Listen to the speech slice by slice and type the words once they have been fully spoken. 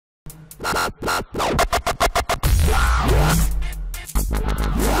Hey,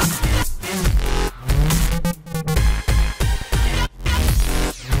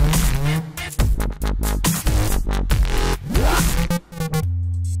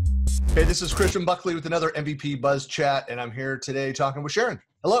 this is Christian Buckley with another MVP Buzz Chat, and I'm here today talking with Sharon.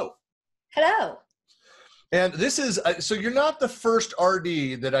 Hello. Hello. And this is, so you're not the first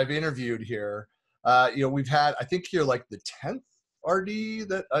RD that I've interviewed here. We've had, I think you're like the 10th RD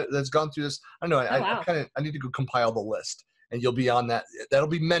that's gone through this. I don't know, Wow. I need to go compile the list, and you'll be on that. That'll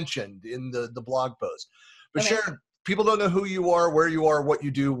be mentioned in the blog post. But Okay. Sharon, people don't know who you are, where you are, what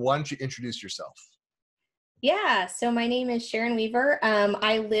you do. Why don't you introduce yourself? Yeah, so my name is Sharon Weaver.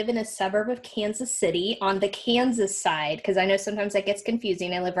 I live in a suburb of Kansas City on the Kansas side, because I know sometimes that gets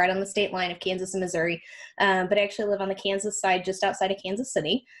confusing. I live right on the state line of Kansas and Missouri, but I actually live on the Kansas side just outside of Kansas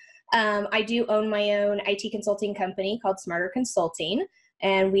City. I do own my own IT consulting company called Smarter Consulting,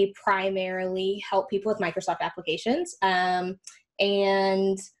 and we primarily help people with Microsoft applications. And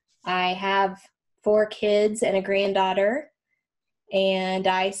I have 4 kids and a granddaughter, and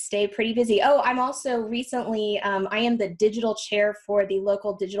I stay pretty busy. Oh, I'm also recently, I am the digital chair for the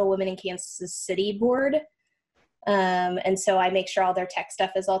local Digital Women in Kansas City board. And so I make sure all their tech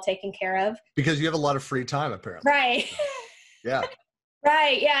stuff is all taken care of. Because you have a lot of free time, apparently. Right. Yeah.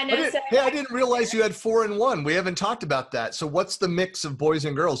 Right. Yeah. No, I didn't realize you had 4 and 1. We haven't talked about that. So what's the mix of boys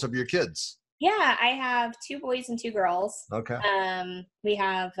and girls of your kids? Yeah, I have 2 boys and 2 girls. Okay. We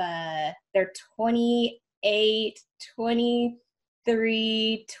have, they're 28,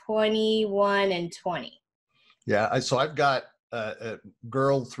 23, 21, and 20. Yeah. So I've got a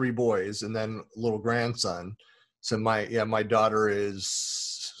girl, 3 boys, and then a little grandson. So my daughter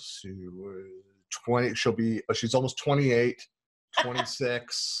is 20. She's almost 28,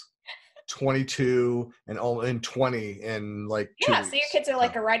 26, 22, and 20 in like 2 weeks. So your kids are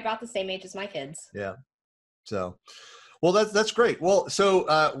like right about the same age as my kids. Yeah. So, well, that's great. Well, so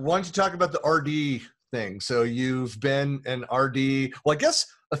why don't you talk about the RD thing? So you've been an RD. Well, I guess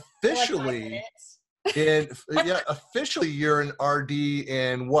officially, officially you're an RD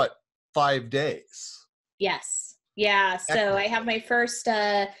in what, 5 days? Yes. Yeah. So I have my first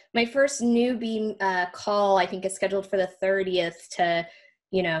newbie call. I think is scheduled for the 30th to,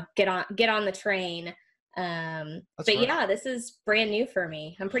 get on the train. Yeah, this is brand new for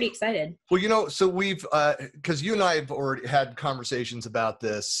me. I'm pretty excited. Well, so we've, cause you and I have already had conversations about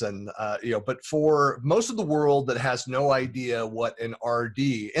this and, but for most of the world that has no idea what an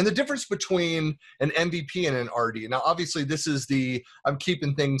RD and the difference between an MVP and an RD. Now, obviously I'm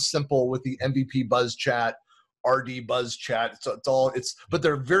keeping things simple with the MVP Buzz Chat, RD Buzz Chat. But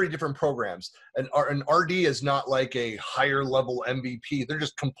they're very different programs. An RD is not like a higher level MVP. They're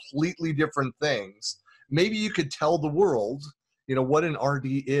just completely different things. Maybe you could tell the world, what an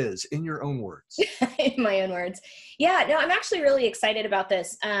RD is in your own words. In my own words. Yeah, no, I'm actually really excited about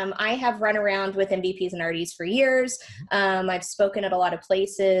this. I have run around with MVPs and RDs for years. I've spoken at a lot of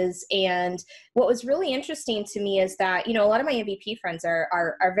places. And what was really interesting to me is that, a lot of my MVP friends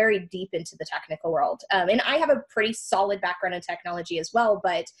are very deep into the technical world. And I have a pretty solid background in technology as well,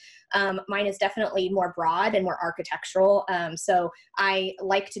 but mine is definitely more broad and more architectural. So I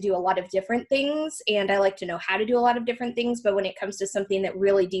like to do a lot of different things, and I like to know how to do a lot of different things. But when it comes to something that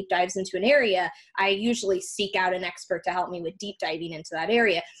really deep dives into an area, I usually seek out an expert to help me with deep diving into that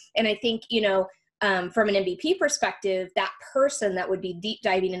area. And I think, from an MVP perspective, that person that would be deep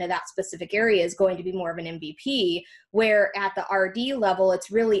diving into that specific area is going to be more of an MVP, where at the RD level,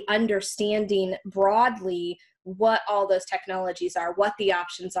 it's really understanding broadly what all those technologies are, what the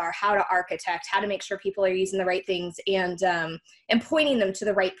options are, how to architect, how to make sure people are using the right things, and pointing them to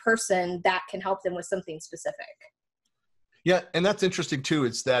the right person that can help them with something specific. Yeah, and that's interesting too.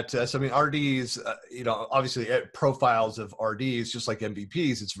 It's that, RDs, obviously profiles of RDs, just like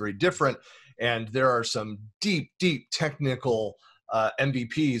MVPs, it's very different. And there are some deep, deep technical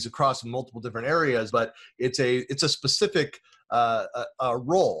MVPs across multiple different areas, but it's a specific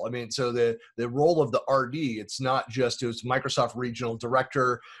role. So the role of the RD, it's not just, it's Microsoft Regional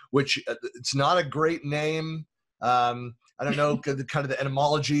Director, which it's not a great name. I don't know kind of the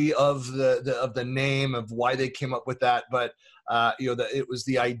etymology of the name of why they came up with that, but it was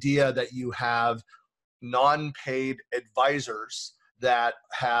the idea that you have non-paid advisors that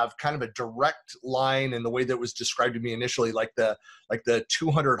have kind of a direct line in the way that was described to me initially, like the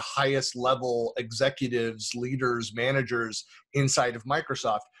 200 highest level executives, leaders, managers inside of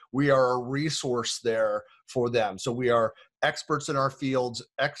Microsoft. We are a resource there for them. So we are experts in our fields,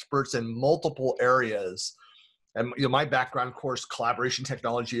 experts in multiple areas. And my background, of course, collaboration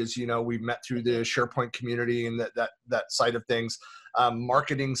technology is, we met through the SharePoint community and that side of things,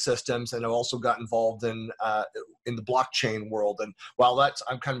 marketing systems, and I've also got involved in the blockchain world. And while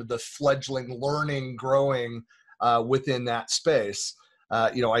I'm kind of the fledgling learning, growing within that space.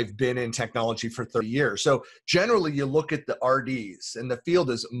 I've been in technology for 30 years. So generally you look at the RDs, and the field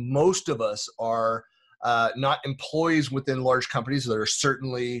is most of us are not employees within large companies. There are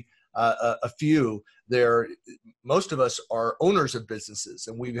certainly a few there. Most of us are owners of businesses,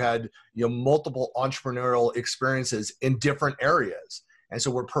 and we've had multiple entrepreneurial experiences in different areas. And so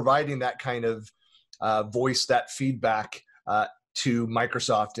we're providing that kind of voice, that feedback to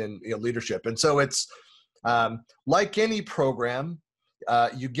Microsoft and leadership. And so it's like any program,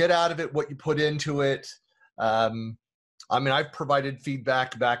 you get out of it what you put into it. I've provided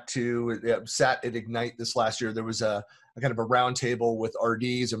feedback back to, sat at Ignite this last year. There was a kind of a roundtable with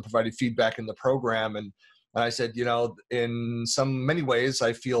RDs and provided feedback in the program. And I said, in many ways,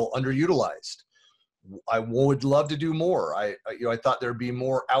 I feel underutilized. I would love to do more. I thought there'd be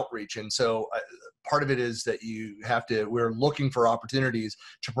more outreach. And so part of it is that we're looking for opportunities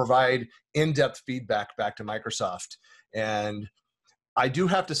to provide in-depth feedback back to Microsoft. And I do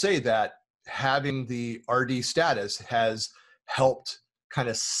have to say that having the RD status has helped kind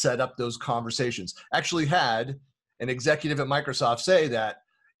of set up those conversations. Actually had an executive at Microsoft say that,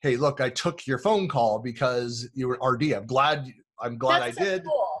 hey, look, I took your phone call because you were RD. I'm glad I did.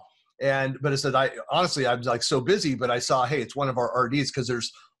 Cool. But it said, I'm like so busy, but I saw, hey, it's one of our RDs, because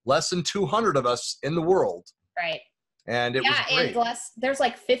there's less than 200 of us in the world. Right. And it was great. And there's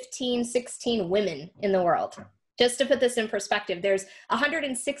like 15, 16 women in the world. Just to put this in perspective, there's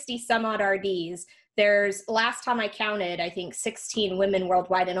 160 some odd RDs. There's, last time I counted, I think 16 women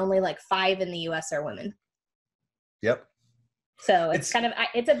worldwide, and only like 5 in the US are women. Yep. So it's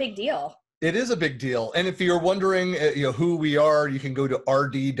a big deal. It is a big deal. And if you're wondering who we are, you can go to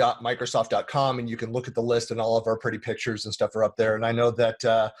rd.microsoft.com and you can look at the list, and all of our pretty pictures and stuff are up there. And I know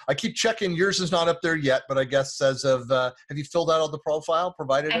that I keep checking, yours is not up there yet, but I guess as of, have you filled out all the profile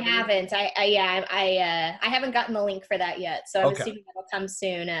provided? I haven't. I haven't gotten the link for that yet. So I'm assuming that'll come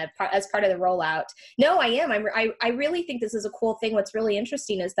soon as part of the rollout. No, I am. I really think this is a cool thing. What's really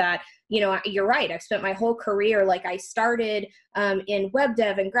interesting is that, you're right. I've spent my whole career, like I started in web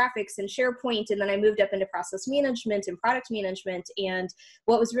dev and graphics and SharePoint, and then I moved up into process management and product management. And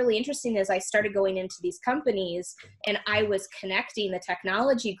what was really interesting is I started going into these companies, and I was connecting the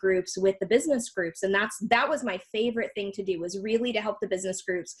technology groups with the business groups. And that was my favorite thing to do, was really to help the business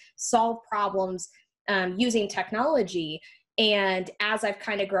groups solve problems using technology. And as I've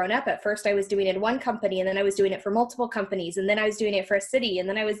kind of grown up, at first I was doing it in one company, and then I was doing it for multiple companies, and then I was doing it for a city, and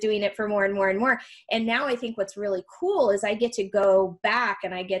then I was doing it for more and more and more. And now I think what's really cool is I get to go back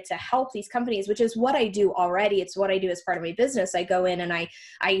and I get to help these companies, which is what I do already. It's what I do as part of my business. I go in and I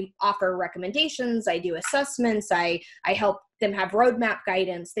offer recommendations, I do assessments, I help them have roadmap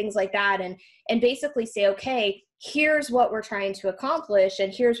guidance, things like that. And basically say, okay, here's what we're trying to accomplish,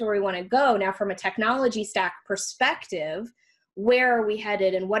 and here's where we want to go. Now, from a technology stack perspective, where are we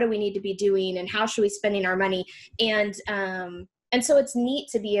headed, and what do we need to be doing, and how should we spending our money? And so it's neat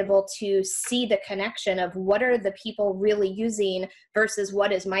to be able to see the connection of what are the people really using versus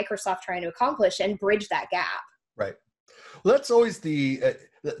what is Microsoft trying to accomplish, and bridge that gap. Right. Well, that's always the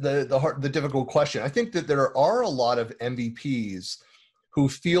difficult question. I think that there are a lot of MVPs who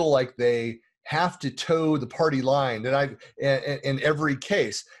feel like they have to toe the party line, and in every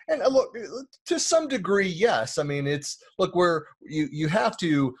case. And look, to some degree, yes. I mean, where you have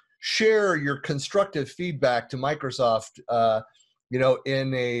to share your constructive feedback to Microsoft,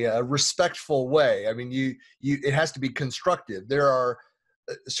 in a respectful way. I mean, it has to be constructive. There are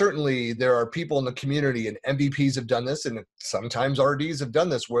people in the community, and MVPs have done this, and sometimes RDs have done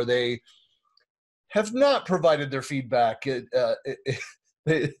this, where they have not provided their feedback in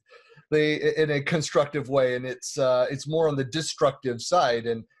a constructive way, and it's more on the destructive side,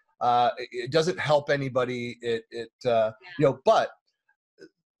 and it doesn't help anybody. But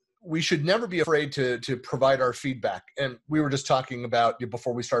we should never be afraid to provide our feedback. And we were just talking about,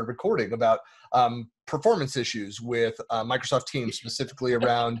 before we started recording, about performance issues with Microsoft Teams, specifically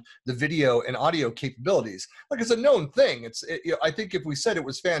around the video and audio capabilities. Like, it's a known thing. I think if we said it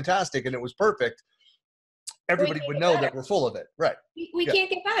was fantastic and it was perfect, everybody would know that we're full of it. Right. We can't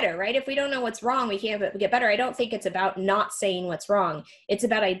get better, right? If we don't know what's wrong, we can't get better. I don't think it's about not saying what's wrong. It's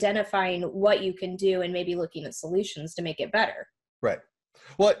about identifying what you can do and maybe looking at solutions to make it better. Right.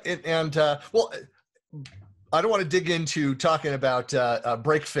 Well, I don't want to dig into talking about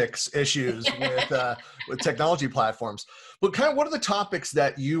break fix issues with technology platforms, but kind of what are the topics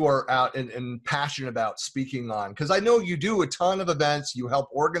that you are out and passionate about speaking on? Because I know you do a ton of events, you help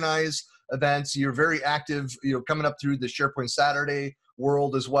organize events, you're very active, coming up through the SharePoint Saturday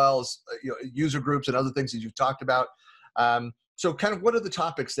world as well as user groups and other things that you've talked about. So kind of what are the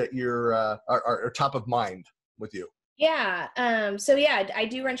topics that are top of mind with you? Yeah. So yeah, I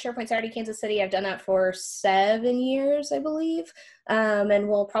do run SharePoint Saturday Kansas City. I've done that for 7 years, I believe. And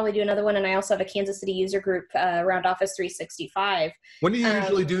we'll probably do another one. And I also have a Kansas City user group around Office 365. When do you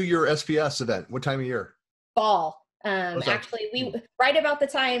usually do your SPS event? What time of year? Fall. Actually, we right about the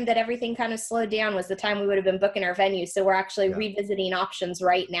time that everything kind of slowed down was the time we would have been booking our venue. So we're actually revisiting options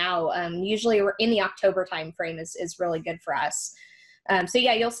right now. Usually we're in the October time frame is really good for us. So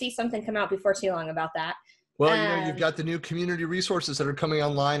yeah, you'll see something come out before too long about that. Well, you've got the new community resources that are coming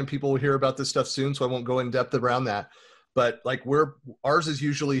online, and people will hear about this stuff soon, so I won't go in depth around that. But like ours is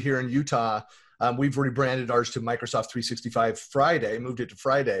usually here in Utah. We've rebranded ours to Microsoft 365 Friday, moved it to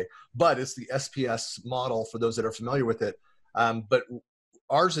Friday, but it's the SPS model for those that are familiar with it. But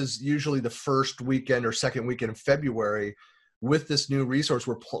ours is usually the first weekend or second weekend in February. With this new resource,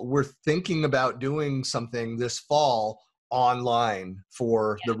 we're thinking about doing something this fall online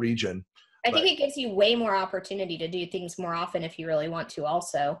for the region. I think it gives you way more opportunity to do things more often if you really want to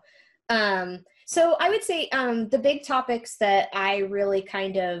also. So I would say the big topics that I really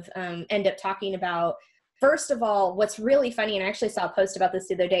kind of end up talking about, first of all, what's really funny, and I actually saw a post about this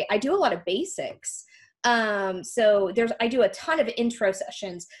the other day, I do a lot of basics. So I do a ton of intro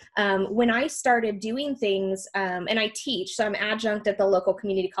sessions. When I started doing things, and I teach, so I'm adjunct at the local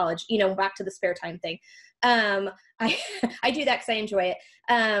community college, back to the spare time thing. I do that because I enjoy it.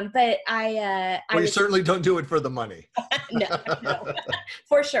 But you certainly don't do it for the money. no,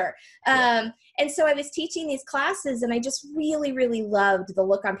 for sure. And so I was teaching these classes, and I just really, really loved the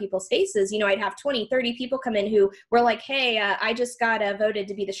look on people's faces. I'd have 20, 30 people come in who were like, hey, I just got voted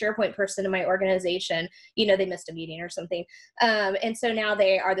to be the SharePoint person in my organization. They missed a meeting or something. And so now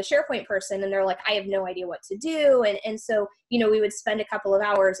they are the SharePoint person, and they're like, I have no idea what to do. And so, we would spend a couple of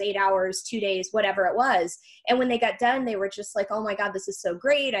hours, 8 hours, 2 days, whatever it was. And when they got done, they were just like, oh my God, this is so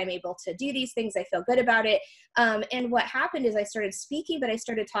great. I'm able to do these things. I feel good about it. And what happened is I started speaking, but I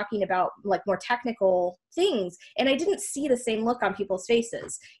started talking about like more technical things. And I didn't see the same look on people's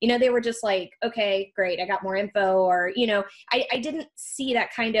faces. They were just like, okay, great. I got more info, or, I didn't see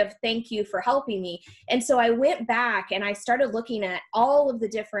that kind of thank you for helping me. And so I went back and I started looking at all of the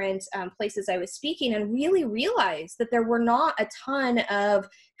different places I was speaking, and really realized that there were not a ton of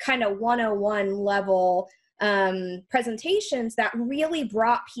kind of 101 level presentations that really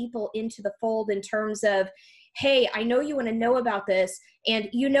brought people into the fold in terms of, hey, I know you want to know about this, and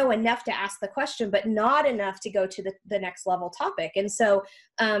you know enough to ask the question, but not enough to go to the next level topic. And so,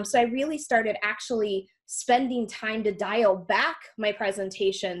 so I really started actually spending time to dial back my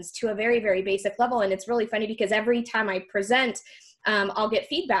presentations to a very, very basic level. And it's really funny because every time I present, I'll get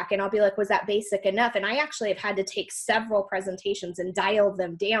feedback and I'll be like, was that basic enough? And I actually have had to take several presentations and dial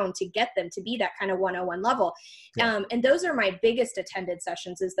them down to get them to be that kind of 101 level. Yeah. And those are my biggest attended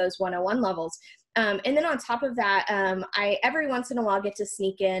sessions, is those 101 levels. And then on top of that, I every once in a while get to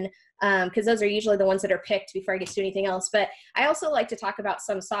sneak in, because those are usually the ones that are picked before I get to do anything else. But I also like to talk about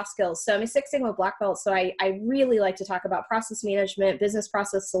some soft skills. So I'm a Six Sigma black belt, so I really like to talk about process management, business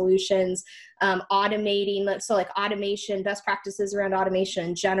process solutions, automating, so like automation, best practices around automation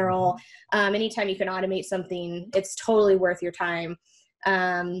in general. Anytime you can automate something, it's totally worth your time.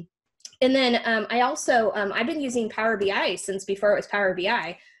 And then I also, I've been using Power BI since before it was Power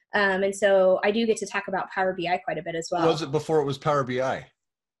BI. And so I do get to talk about Power BI quite a bit as well. Was it before it was Power BI?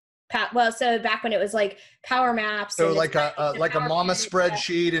 Well, so back when it was like Power Maps. So like a mama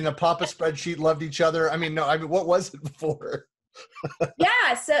spreadsheet and a papa spreadsheet loved each other. What was it before?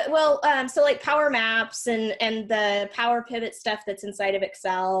 Yeah. So, so like Power Maps and the Power Pivot stuff that's inside of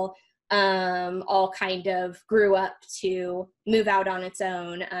Excel, all kind of grew up to move out on its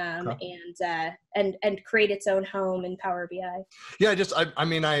own, and create its own home in Power BI. Yeah,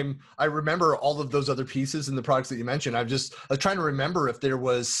 I remember all of those other pieces and the products that you mentioned. I was trying to remember if there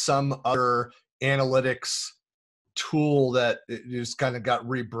was some other analytics tool that it just kind of got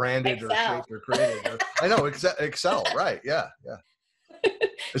rebranded Excel. or shaped or created. I know, Excel, right? Yeah.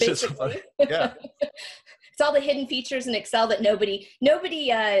 It's just funny. Yeah. It's all the hidden features in Excel that nobody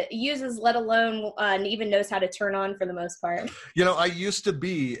uses, let alone even knows how to turn on for the most part. I used to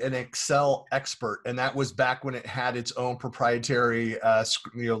be an Excel expert, and that was back when it had its own proprietary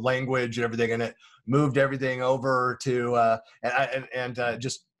language and everything, and it moved everything over to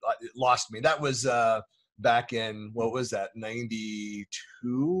just lost me. That was back in, what was that,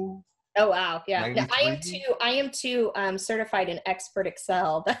 92? Oh, wow. Yeah. No, 93? I am too certified in expert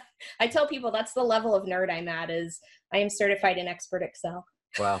Excel. I tell people that's the level of nerd I'm at, is I am certified in expert Excel.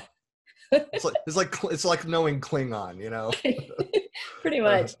 Wow. It's like knowing Klingon, you know, Pretty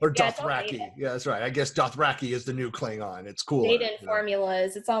much. or Yeah, it's all data. Dothraki. Yeah, that's right. I guess Dothraki is the new Klingon. It's cooler. Data and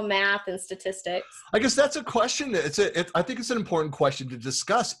formulas. It's all math and statistics. I guess that's a question. I think it's an important question to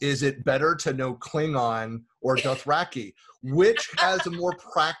discuss. Is it better to know Klingon or Dothraki? Which has a more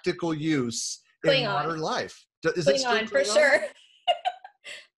practical use in modern life? Is it still Klingon, for sure.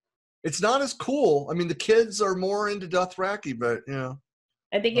 It's not as cool. I mean, the kids are more into Dothraki, but you know.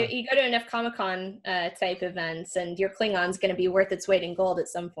 I think you go to enough Comic-Con type events, and your Klingon's going to be worth its weight in gold at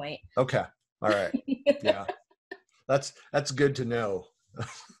some point. Okay. All right. Yeah. That's good to know.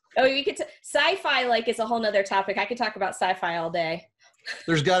 Oh, you could sci-fi is a whole nother topic. I could talk about sci-fi all day.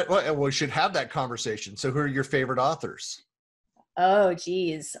 Well, we should have that conversation. So who are your favorite authors? Oh,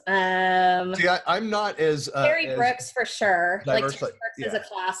 geez. See, I'm not as Terry Brooks for sure. Diverse, Terry Brooks is a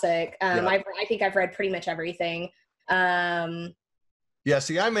classic. I think I've read pretty much everything. Yeah,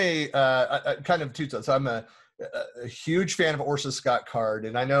 see, I'm a kind of two-tone. So I'm a huge fan of Orson Scott Card,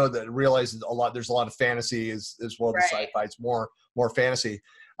 and I know that realizes there's a lot of fantasy as well as sci-fi. It's more fantasy,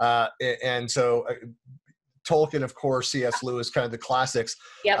 and so Tolkien, of course, C.S. Lewis, kind of the classics.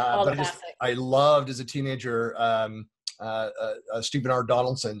 Yep, all the classics. I loved as a teenager Stephen R.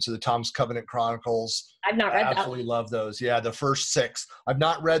 Donaldson, so the Tom's Covenant Chronicles. I've not read that. Absolutely love those. Yeah, the first 6. I've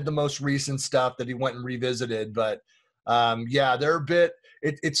not read the most recent stuff that he went and revisited, but yeah, they're a bit.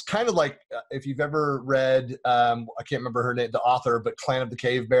 It's kind of like if you've ever read, I can't remember her name, the author, but Clan of the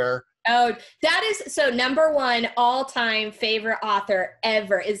Cave Bear. Oh, that is so number one all-time favorite author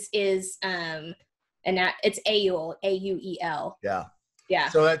ever is and that it's Auel, Auel. Yeah. Yeah.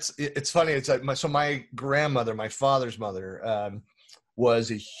 So it's funny. It's like my grandmother, my father's mother,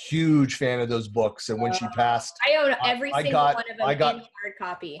 was a huge fan of those books, and when she passed, I own every single one of them in hard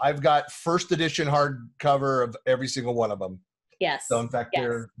copy. I've got first edition hardcover of every single one of them. Yes. So in fact,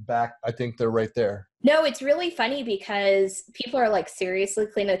 they're back. I think they're right there. No, it's really funny because people are like, seriously,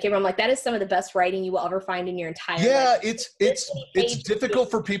 Clan of the Cave Bear. I'm like, that is some of the best writing you will ever find in your entire life. Yeah, it's difficult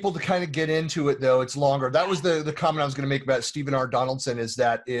for people to kind of get into it, though. It's longer. That was the comment I was going to make about Stephen R. Donaldson, is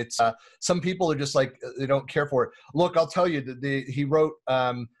that it's some people are just like, they don't care for it. Look, I'll tell you that he wrote,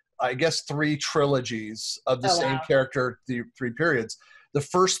 I guess, 3 trilogies of the same character, the 3 periods. The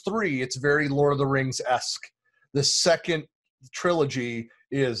first 3, it's very Lord of the Rings-esque. The second trilogy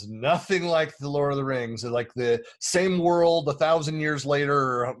is nothing like the Lord of the Rings. Like the same world 1,000 years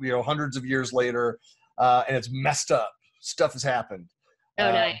later, or hundreds of years later, and it's messed up. Stuff has happened.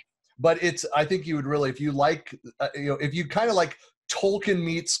 Oh, nice. But I think you would really, if you like, if you kind of like Tolkien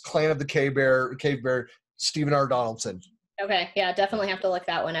meets Clan of the Cave Bear, Stephen R. Donaldson. Okay, yeah, definitely have to look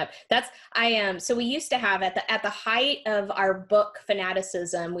that one up. So we used to have at the height of our book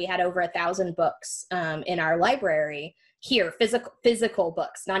fanaticism, we had over 1,000 books in our library. Here, physical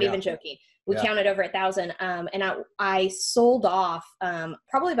books, not even joking. We counted over 1,000, and I sold off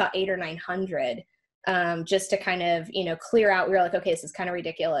probably about 800 or 900 just to kind of clear out. We were like, okay, this is kind of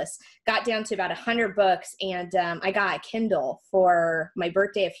ridiculous. Got down to about 100 books, and I got a Kindle for my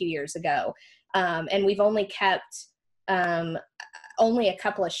birthday a few years ago, and we've only kept only a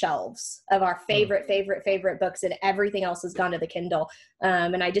couple of shelves of our favorite books, and everything else has gone to the Kindle.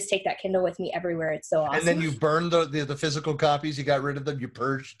 And I just take that Kindle with me everywhere. It's so awesome. And then you burned the physical copies. You got rid of them. You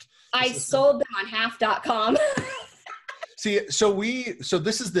purged. I sold them on half.com. See, so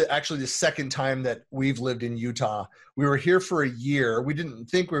this is actually the second time that we've lived in Utah. We were here for a year. We didn't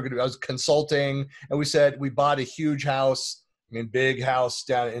think we were going to. I was consulting, and we bought a huge house. Big house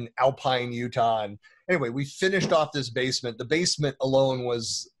down in Alpine, Utah. And anyway, we finished off this basement. The basement alone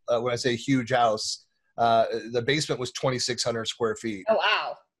was, when I say huge house, the basement was 2,600 square feet. Oh,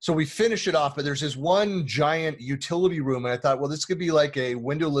 wow. So we finished it off, but there's this one giant utility room. And I thought, well, this could be like a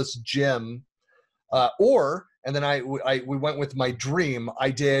windowless gym. And then we went with my dream. I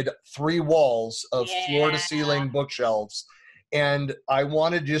did 3 walls of floor to ceiling bookshelves. And I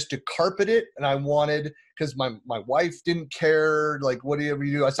wanted just to carpet it. And I wanted, because my wife didn't care, like, whatever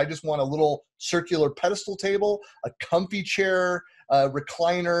you do. I said, I just want a little circular pedestal table, a comfy chair, a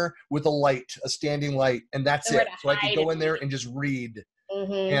recliner with a standing light. And that's it. So I could go in there and just read.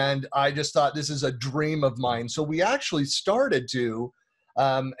 Mm-hmm. And I just thought, this is a dream of mine. So we actually started to,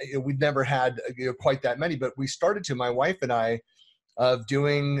 we'd never had quite that many, but we started to, my wife and I, of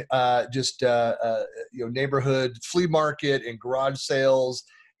doing neighborhood flea market and garage sales,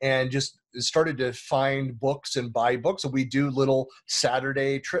 and just started to find books and buy books. And we do little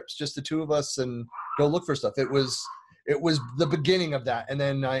Saturday trips, just the two of us, and go look for stuff. It was the beginning of that. And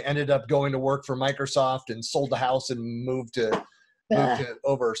then I ended up going to work for Microsoft and sold the house and moved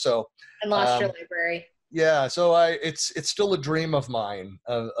over. So and lost your library. Yeah. So it's still a dream of mine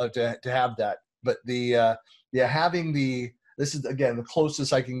to have that. But having this is again the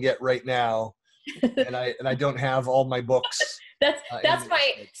closest I can get right now. and I don't have all my books. So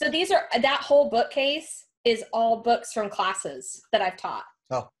that whole bookcase is all books from classes that I've taught.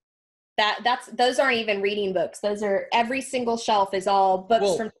 Oh. Those aren't even reading books. Those are, every single shelf is all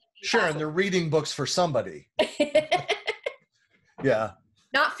books from Sharon, classes. they're reading books for somebody. Yeah.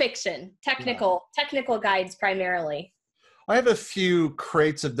 Not fiction, technical guides primarily. I have a few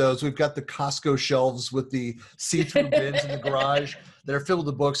crates of those. We've got the Costco shelves with the see-through bins in the garage that are filled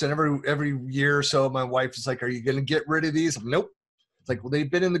with books. And every year or so, my wife is like, "Are you going to get rid of these?" I'm, nope. It's like, well, they've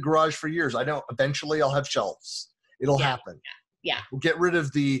been in the garage for years. I know eventually I'll have shelves. It'll happen. Yeah. We'll get rid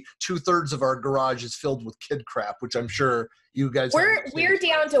of the 2/3 of our garage is filled with kid crap, which I'm sure you guys. We're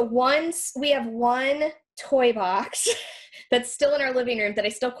down to one. We have one toy box that's still in our living room that I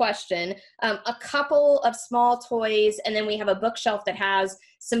still question. A couple of small toys, and then we have a bookshelf that has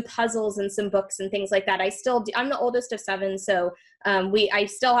some puzzles and some books and things like that. I'm the oldest of 7, so I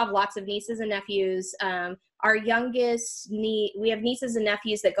still have lots of nieces and nephews. Our youngest we have nieces and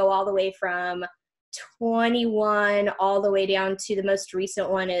nephews that go all the way from 21 all the way down to the most recent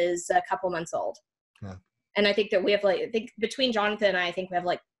one is a couple months old. Yeah. And I think that we have between Jonathan and I think we have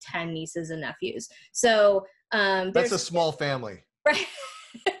 10 nieces and nephews. So that's a small family. Right.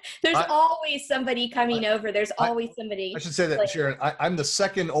 There's always somebody coming over. There's always somebody. I should say that, Sharon, I'm the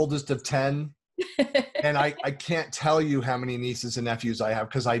second oldest of 10. And I can't tell you how many nieces and nephews I have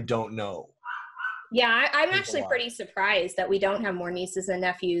because I don't know. Yeah, I'm actually pretty surprised that we don't have more nieces and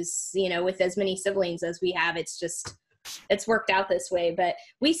nephews, with as many siblings as we have. It's worked out this way, but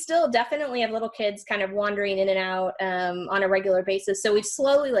we still definitely have little kids kind of wandering in and out on a regular basis. So we've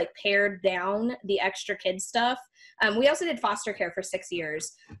slowly pared down the extra kid stuff. We also did foster care for 6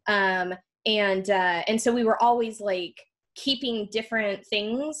 years. And so we were always keeping different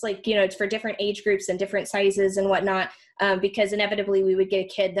things, for different age groups and different sizes and whatnot, because inevitably we would get a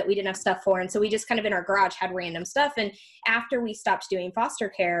kid that we didn't have stuff for. And so we just kind of in our garage had random stuff. And after we stopped doing foster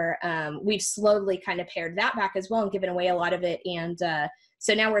care, we've slowly kind of pared that back as well and given away a lot of it. And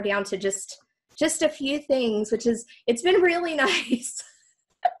so now we're down to just a few things, it's been really nice.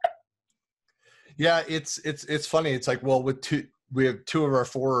 Yeah, it's funny. It's we have 2 of our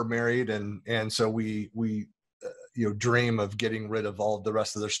 4 are married, and so we dream of getting rid of all of the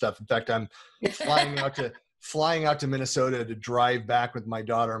rest of their stuff. In fact, I'm flying out to Minnesota to drive back with my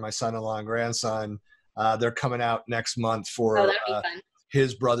daughter, my son-in-law, and grandson. They're coming out next month for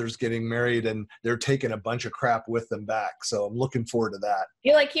his brother's getting married, and they're taking a bunch of crap with them back. So I'm looking forward to that.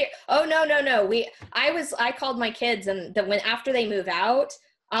 You're here. Oh, no. I called my kids, and after they move out,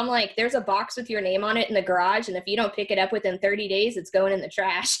 I'm like, there's a box with your name on it in the garage, and if you don't pick it up within 30 days, it's going in the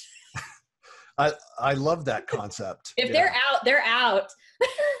trash. I love that concept. If they're out, they're out.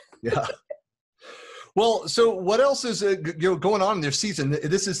 Yeah. Well, so what else is going on in their season?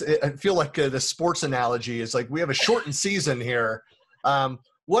 This is, I feel like the sports analogy is we have a shortened season here.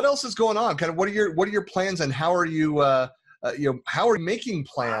 What else is going on? Kind of what are your plans, and how are you how are you making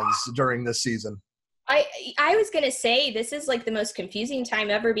plans during this season? I was going to say this is the most confusing time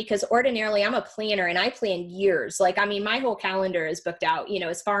ever, because ordinarily I'm a planner and I plan years. My whole calendar is booked out,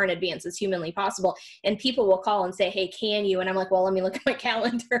 as far in advance as humanly possible. And people will call and say, "Hey, can you?" And I'm like, "Well, let me look at my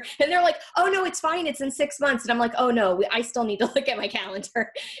calendar." And they're like, "Oh no, it's fine. It's in 6 months." And I'm like, "Oh no, I still need to look at my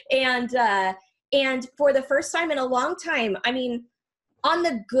calendar." And for the first time in a long time, on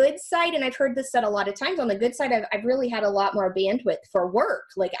the good side, and I've heard this said a lot of times, on the good side, I've really had a lot more bandwidth for work,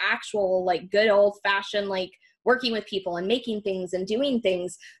 actual, good old fashioned, working with people and making things and doing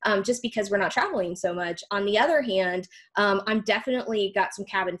things, just because we're not traveling so much. On the other hand, I'm definitely got some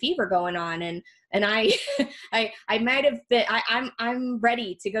cabin fever going on, and I might have been, I'm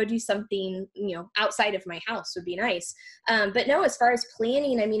ready to go do something, outside of my house would be nice. But no, as far as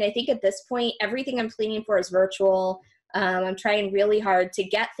planning, I think at this point, everything I'm planning for is virtual. I'm trying really hard to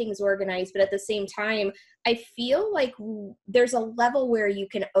get things organized, but at the same time, I feel like there's a level where you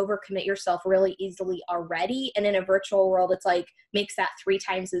can overcommit yourself really easily already. And in a virtual world, it's makes that 3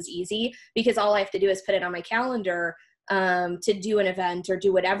 times as easy, because all I have to do is put it on my calendar to do an event or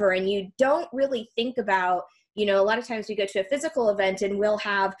do whatever. And you don't really think about you know, a lot of times we go to a physical event and we'll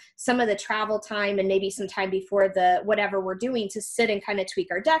have some of the travel time and maybe some time before the whatever we're doing to sit and kind of tweak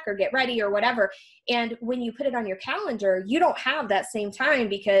our deck or get ready or whatever. And when you put it on your calendar, you don't have that same time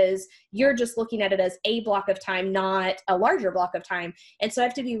because you're just looking at it as a block of time, not a larger block of time. And so I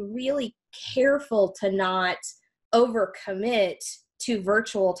have to be really careful to not overcommit to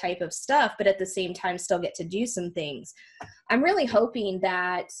virtual type of stuff, but at the same time still get to do some things. I'm really hoping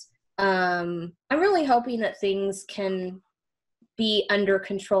that things can be under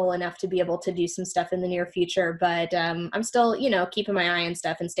control enough to be able to do some stuff in the near future. But I'm still, you know, keeping my eye on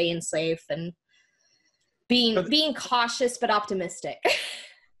stuff and staying safe and being cautious but optimistic.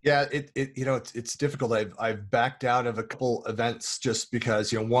 Yeah, it's difficult. I've backed out of a couple events just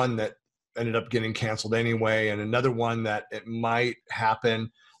because, you know, one that ended up getting canceled anyway, and another one that it might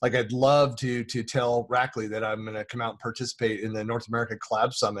happen. Like, I'd love to tell Rackley that I'm going to come out and participate in the North American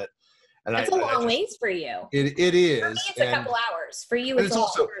Collab Summit. And it's a long ways for you. It is. For me, it's a couple hours. For you, it's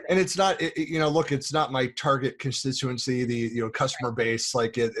also, and it's not, you know, look, it's not my target constituency, the, you know, customer base,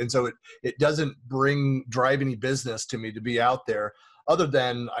 like it. And so it doesn't drive any business to me to be out there, other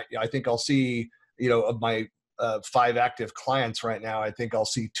than I think I'll see, you know, of my 5 active clients right now, I think I'll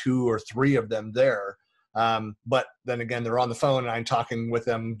see 2 or 3 of them there. But then again, they're on the phone and I'm talking with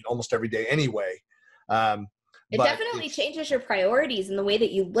them almost every day anyway. It definitely changes your priorities and the way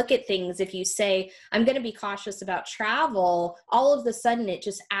that you look at things. If you say, I'm going to be cautious about travel, all of a sudden it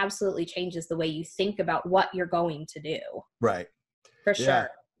just absolutely changes the way you think about what you're going to do. Right. For sure.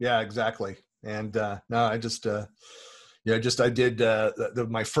 Yeah, exactly. And no, I just, I did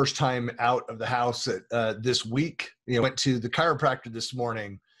my first time out of the house this week. You know, went to the chiropractor this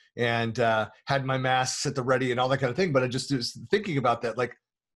morning and had my masks at the ready and all that kind of thing. But I just was thinking about that, like,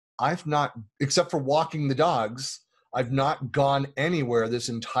 I've not, except for walking the dogs, I've not gone anywhere this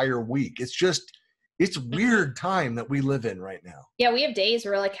entire week. It's weird time that we live in right now. Yeah, we have days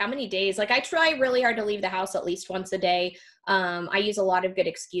where, like, how many days? Like, I try really hard to leave the house at least once a day. I use a lot of good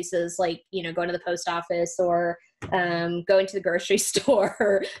excuses, like, you know, going to the post office or going to the grocery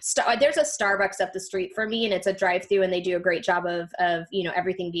store. There's a Starbucks up the street from me, and it's a drive-through, and they do a great job of you know,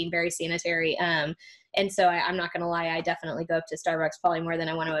 everything being very sanitary. And so I'm not going to lie, I definitely go up to Starbucks probably more than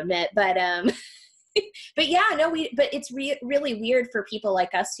I want to admit. But but yeah, no, but it's really weird for people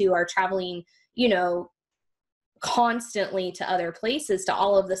like us who are traveling, you know, constantly to other places to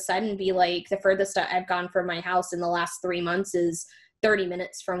all of a sudden be like, the furthest I've gone from my house in the last 3 months is 30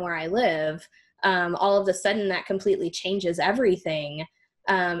 minutes from where I live. All of a sudden that completely changes everything.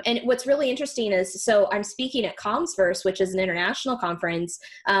 And what's really interesting is, so I'm speaking at Commsverse, which is an international conference.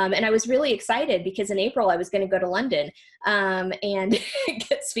 And I was really excited because in April I was going to go to London and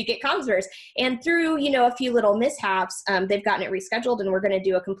speak at Commsverse. And through, you know, a few little mishaps, they've gotten it rescheduled, and we're going to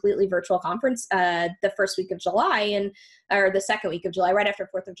do a completely virtual conference the first week of July or the second week of July, right after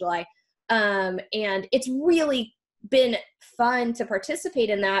 4th of July. And it's really been fun to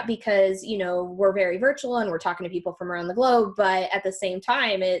participate in that because, you know, we're very virtual and we're talking to people from around the globe, but at the same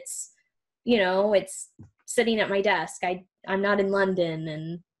time, it's, you know, it's sitting at my desk. I'm not in London,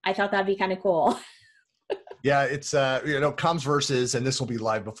 and I thought that'd be kind of cool. Yeah, it's, you know, Commsverse is, and this will be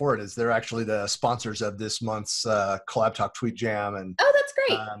live before it is, they're actually the sponsors of this month's CollabTalk Tweet Jam. And oh, that's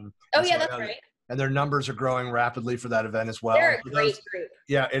great. That's great. And their numbers are growing rapidly for that event as well. They're a great group.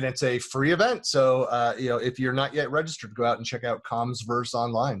 Yeah, and it's a free event. So, you know, if you're not yet registered, go out and check out Commsverse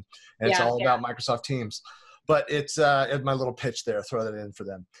online. And it's all about Microsoft Teams. But it's my little pitch there. Throw that in for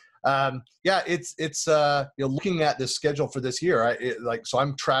them. It's you know, looking at the schedule for this year. So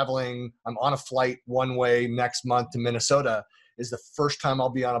I'm traveling. I'm on a flight one way next month to Minnesota. Is the first time I'll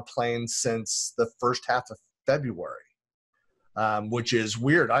be on a plane since the first half of February. Which is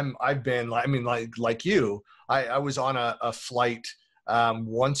weird. I've been, like you, I was on a flight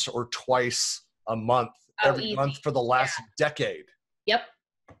once or twice a month, every month for the last decade. Yep.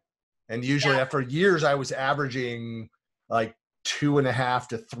 And usually after years, I was averaging like 2.5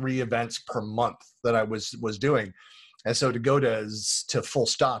 to 3 events per month that I was doing. And so to go to full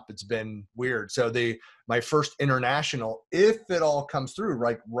stop, it's been weird. So my first international, if it all comes through,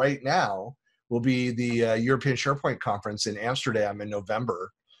 like right now, will be the European SharePoint conference in Amsterdam in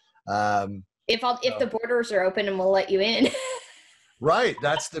November. If the borders are open and we'll let you in. Right.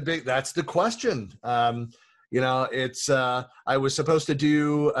 That's the question. You know, it's, I was supposed to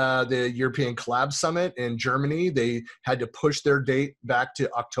do the European Collab Summit in Germany. They had to push their date back to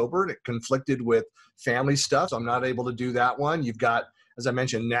October, and it conflicted with family stuff. So I'm not able to do that one. You've got, as I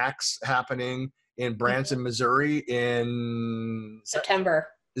mentioned, NACS happening in Branson, Missouri in September.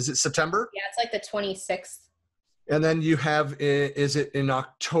 Is it September? Yeah, it's like the 26th. And then you have, is it in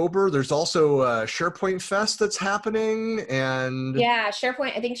October? There's also SharePoint Fest that's happening, and yeah,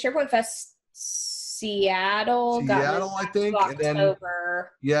 SharePoint. I think SharePoint Fest Seattle got moved I back think, to and then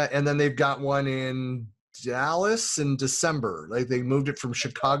October. and then they've got one in Dallas in December. Like they moved it from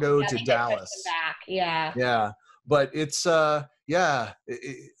Chicago to They did push Dallas. them back. Yeah. Yeah, but it's And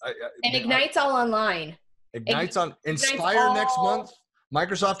Ignite's all online. Ignite's on Ignite's Inspire next month.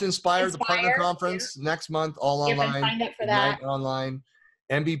 Microsoft Inspire, the partner Inspire, conference next month, all you online. can sign up for Ignite that. online.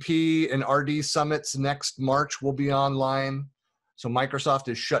 MVP and RD summits next March will be online. So Microsoft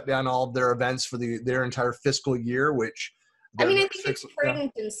has shut down all of their events for their entire fiscal year, which I mean, I think it's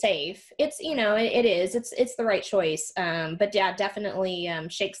prudent and safe. It's, you know, it is. It's the right choice. But yeah, definitely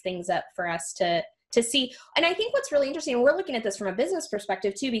shakes things up for us to see. And I think what's really interesting, we're looking at this from a business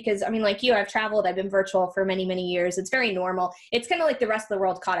perspective too, because I mean, like you, I've traveled, I've been virtual for many, many years. It's very normal. It's kind of like the rest of the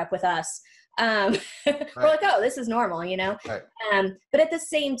world caught up with us. We're like, oh, this is normal, you know? Right. But at the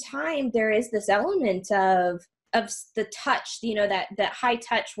same time, there is this element of the touch, you know, that high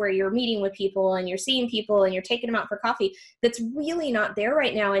touch where you're meeting with people and you're seeing people and you're taking them out for coffee, that's really not there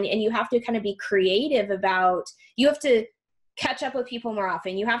right now. And you have to kind of be creative about, you have to catch up with people more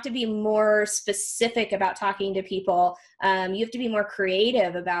often. You have to be more specific about talking to people. You have to be more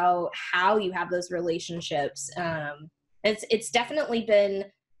creative about how you have those relationships. It's definitely been,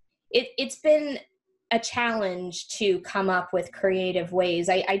 it's been a challenge to come up with creative ways.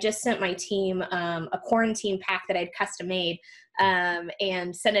 I just sent my team a quarantine pack that I'd custom made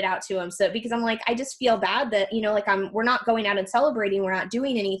and sent it out to them. So because I'm like, I just feel bad that, you know, like we're not going out and celebrating, we're not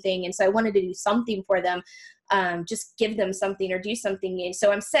doing anything. And so I wanted to do something for them, just give them something or do something.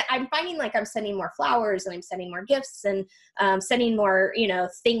 So I'm finding like I'm sending more flowers and I'm sending more gifts and sending more, you know,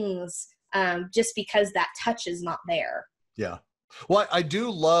 things just because that touch is not there. Yeah. Well, I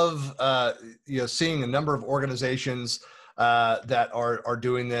do love, you know, seeing a number of organizations that are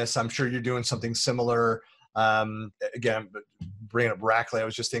doing this. I'm sure you're doing something similar. Again, bringing up Rackley, I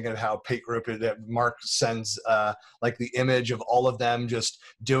was just thinking of how Pate Group, that Mark sends like the image of all of them just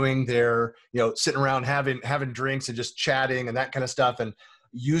doing their, you know, sitting around having drinks and just chatting and that kind of stuff. And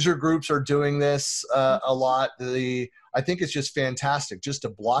user groups are doing this a lot. I think it's just fantastic just to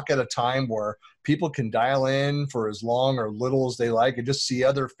block at a time where people can dial in for as long or little as they like and just see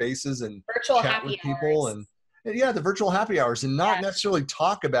other faces and virtual chat happy with people hours. and yeah, the virtual happy hours, and not necessarily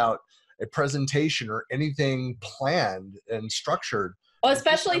talk about a presentation or anything planned and structured. Well,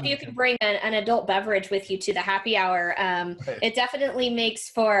 especially if you can bring an adult beverage with you to the happy hour. Right. It definitely makes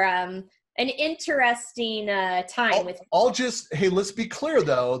for an interesting time. Hey, let's be clear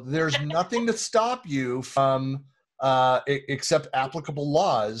though, there's nothing to stop you from except applicable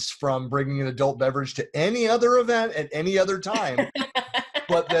laws from bringing an adult beverage to any other event at any other time,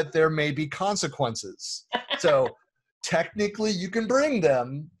 but that there may be consequences. So technically you can bring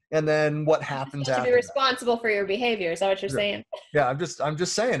them, and then what happens after? To be responsible for your behavior. Is that what you're saying? Yeah, I'm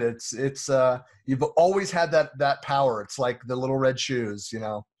just saying it's you've always had that power. It's like the little red shoes, you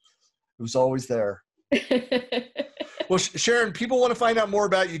know, it was always there. Well, Sharon, people want to find out more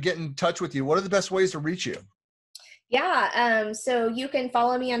about you, get in touch with you. What are the best ways to reach you? Yeah, so you can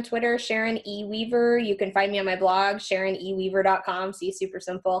follow me on Twitter, Sharon E. Weaver. You can find me on my blog, SharonEWeaver.com. See, super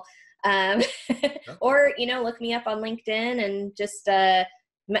simple. Or, you know, look me up on LinkedIn and just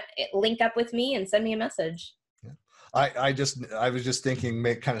link up with me and send me a message. Yeah. I was just thinking,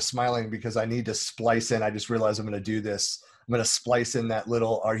 kind of smiling because I need to splice in. I just realized I'm going to do this. I'm going to splice in that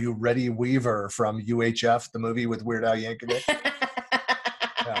little "Are You Ready, Weaver" from UHF, the movie with Weird Al Yankovic.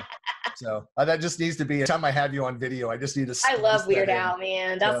 Yeah. So that just needs to be, every time I have you on video, I just need to. I love Weird Al,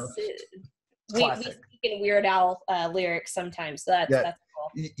 man. That's we speak in Weird Al lyrics sometimes. So that's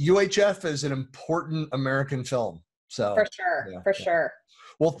cool. UHF is an important American film. So for sure.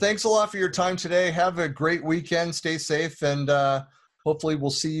 Well, thanks a lot for your time today. Have a great weekend. Stay safe, and hopefully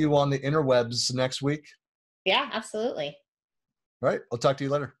we'll see you on the interwebs next week. Yeah, absolutely. All right. I'll talk to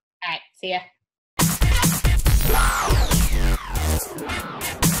you later. All right. See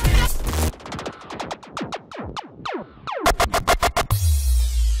ya.